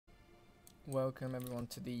Welcome everyone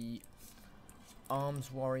to the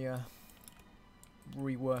Arms Warrior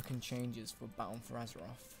rework and changes for Battle for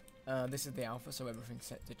Azeroth. This is the alpha, so everything's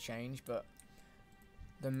set to change, but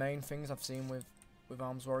the main things I've seen with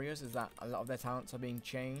Arms Warriors is that a lot of their talents are being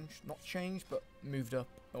changed, not changed, but moved up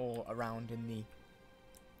or around in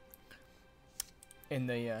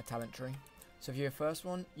the talent tree. So for your first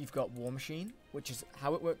one, you've got War Machine, which is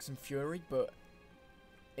how it works in Fury, but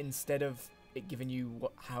instead of it giving you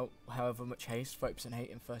however much haste, 30%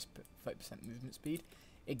 hate and 30% movement speed,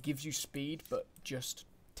 it gives you speed but just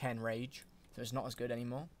 10 rage, so it's not as good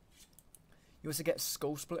anymore. You also get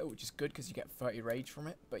Skull Splitter, which is good because you get 30 rage from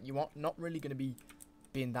it, but you are not really going to be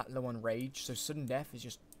being that low on rage, so sudden death is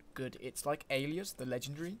just good. It's like Alias, the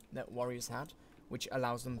legendary that warriors had, which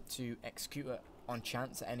allows them to execute it on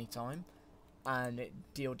chance at any time, and it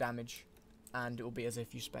deal damage, and it will be as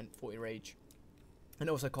if you spent 40 rage. And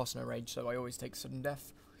it also costs no rage, so I always take sudden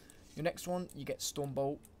death. Your next one, you get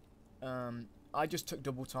Stormbolt. I just took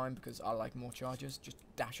double time because I like more charges, just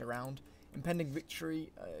dash around. Impending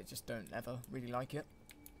Victory, I just don't ever really like it.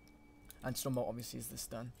 And Stormbolt obviously is the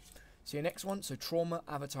stun. So your next one, so Trauma,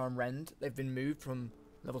 Avatar and Rend, they've been moved from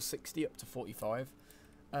level 60 up to 45.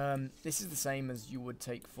 This is the same as you would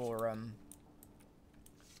take for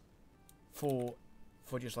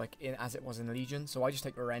just like as it was in Legion. So I just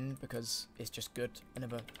take the Rend because it's just good.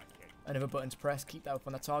 Another button to press, keep that up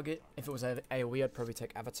on the target. If it was AoE, I'd probably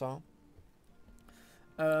take Avatar.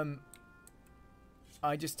 I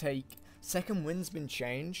just take Second Wind's been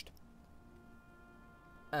changed,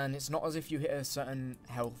 and it's not as if you hit a certain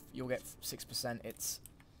health you'll get 6%. It's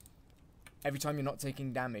every time you're not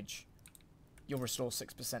taking damage, you'll restore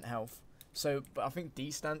 6% health. So, but I think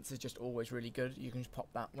D stance is just always really good. You can just pop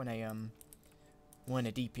that when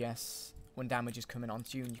a DPS, when damage is coming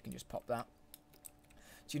onto you, and you can just pop that.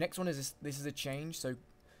 So your next one is this is a change. So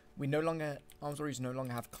we no longer, Arms Warriors no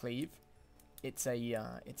longer have Cleave. It's a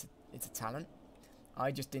talent.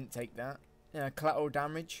 I just didn't take that. Collateral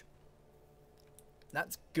damage.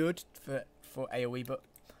 That's good for AoE, but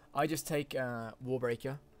I just take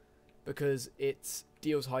Warbreaker because it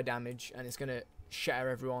deals high damage and it's gonna shatter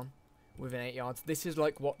everyone within 8 yards. This is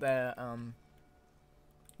like what their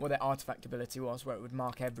artifact ability was, where it would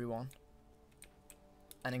mark everyone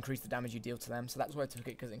and increase the damage you deal to them. So that's why I took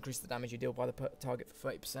it, because it increased the damage you deal by the target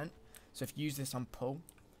for 30%. So if you use this on pull,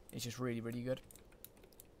 it's just really, really good.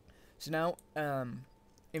 So now,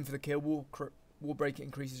 in for the kill, Warbreaker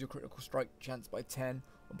increases your critical strike chance by 10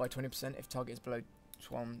 or by 20% if target is below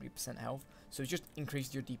 20% health. So it just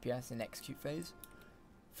increases your DPS in execute phase.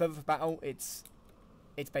 Further for battle, it's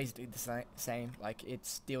basically the same. Like,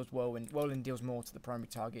 it deals Whirlwind. Whirlwind deals more to the primary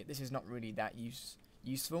target. This is not really that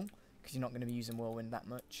useful because you're not going to be using Whirlwind that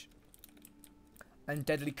much. And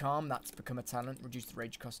Deadly Calm, that's become a talent. Reduce the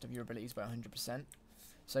rage cost of your abilities by 100%.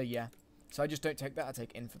 So yeah. So I just don't take that. I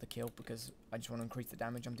take in for the kill because I just want to increase the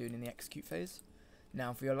damage I'm doing in the execute phase.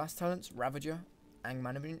 Now for your last talents, Ravager and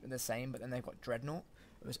Management are the same, but then they've got Dreadnought.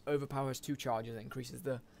 It was overpowers 2 charges. It increases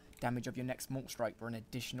the damage of your next Molt Strike for an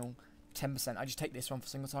additional 10%. I just take this one for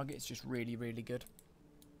single target. It's just really, really good.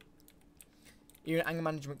 Even Anger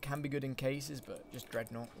Management can be good in cases, but just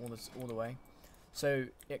Dreadnought all the way. So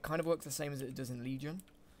it kind of works the same as it does in Legion,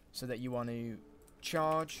 so that you want to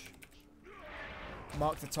charge,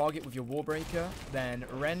 mark the target with your Warbreaker, then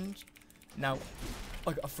Rend. Now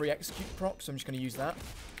I got a free execute proc, so I'm just going to use that.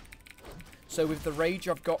 So with the rage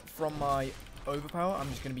I've got from my overpower, I'm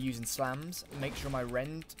just going to be using slams. Make sure my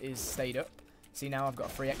Rend is stayed up. See, now I've got a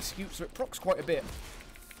free execute, so it procs quite a bit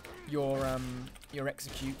your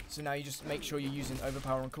execute. So now you just make sure you're using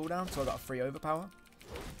overpower on cooldown. So I got a free overpower,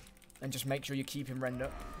 and just make sure you keep him Rend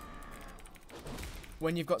up.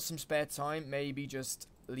 When you've got some spare time, maybe just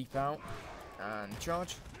leap out and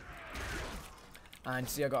charge. And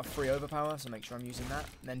see, I got a free overpower, so make sure I'm using that.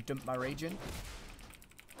 And then dump my rage in.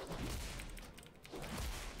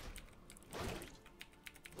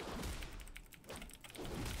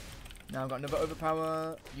 Now I've got another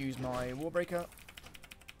overpower, use my Warbreaker,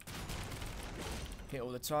 hit all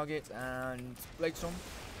the targets, and Blade Storm,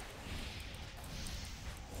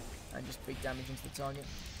 and just big damage into the target.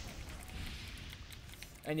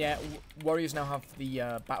 And yeah, Warriors now have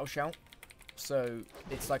the Battle Shout, so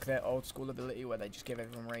it's like their old school ability where they just give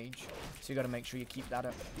everyone rage, so you got to make sure you keep that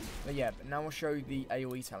up. But yeah, but now I'll show you the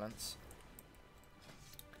AoE talents.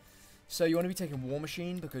 So you want to be taking War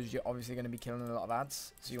Machine because you're obviously going to be killing a lot of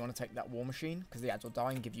ads. So you want to take that War Machine because the ads will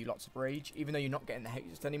die and give you lots of rage. Even though you're not getting the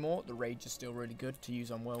haste anymore, the rage is still really good to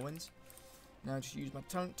use on Whirlwinds. Now just use my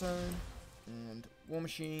Talent Tone and War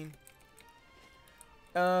Machine.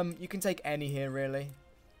 You can take any here really.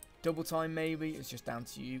 Double time maybe, it's just down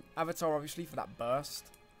to you. Avatar obviously for that burst.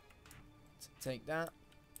 So take that,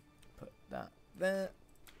 put that there.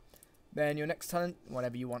 Then your next talent,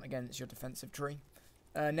 whatever you want, again it's your defensive tree.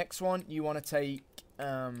 Next one, you want to take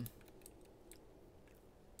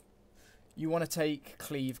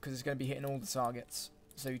cleave because it's going to be hitting all the targets.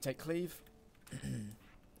 So you take cleave,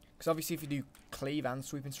 because obviously if you do cleave and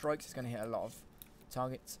sweeping strikes, it's going to hit a lot of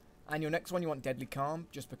targets. And your next one, you want deadly calm,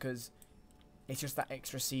 just because it's just that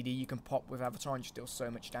extra CD you can pop with Avatar and just deal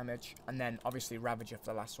so much damage. And then obviously Ravager for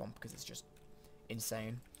the last one because it's just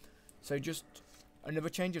insane. So just another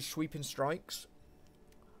change of sweeping strikes,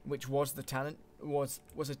 which was the talent was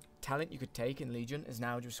a talent you could take in Legion, is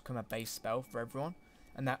now just become a base spell for everyone.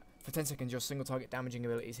 And that for 10 seconds your single target damaging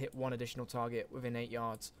abilities hit one additional target within 8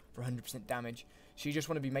 yards for 100% damage. So you just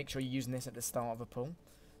want to make sure you're using this at the start of a pull.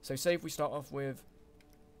 So say if we start off with,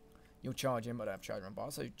 you'll charge in, but I don't have charge on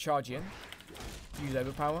bar. So charge in, use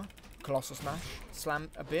overpower, colossal smash, slam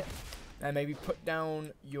a bit, and maybe put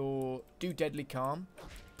down your, do deadly calm,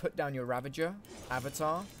 put down your Ravager,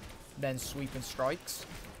 Avatar, then sweeping strikes,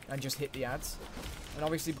 and just hit the ads. And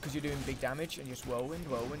obviously because you're doing big damage, and just whirlwind,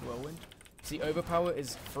 whirlwind, whirlwind. See, overpower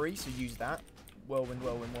is free, so use that. Whirlwind,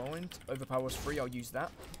 whirlwind, whirlwind. Overpower is free, I'll use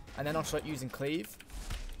that. And then I'll start using cleave,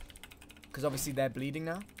 because obviously they're bleeding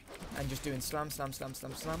now, and just doing slam, slam, slam,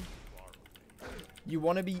 slam, slam. You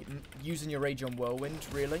want to be using your rage on whirlwind,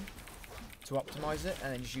 really, to optimize it,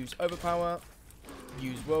 and then just use overpower,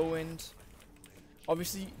 use whirlwind.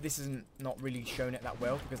 Obviously, this isn't not really showing it that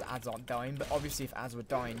well because ads aren't dying, but obviously if ads were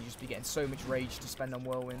dying, you'd just be getting so much rage to spend on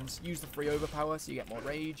whirlwinds. Use the free overpower so you get more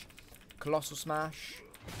rage. Colossal smash,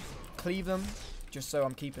 cleave them, just so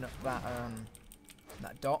I'm keeping up that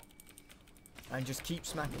that dot, and just keep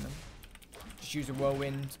smacking them. Just use a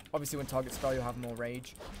whirlwind. Obviously when targets die you'll have more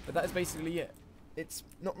rage, but that is basically it. It's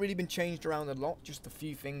not really been changed around a lot, just a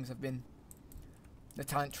few things have been, the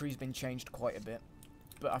talent tree's been changed quite a bit,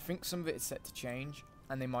 but I think some of it is set to change,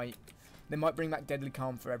 and they might bring back deadly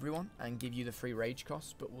calm for everyone and give you the free rage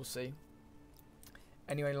cost, but we'll see.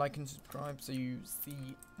 Anyway, like and subscribe so you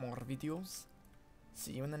see more videos.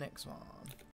 See you in the next one.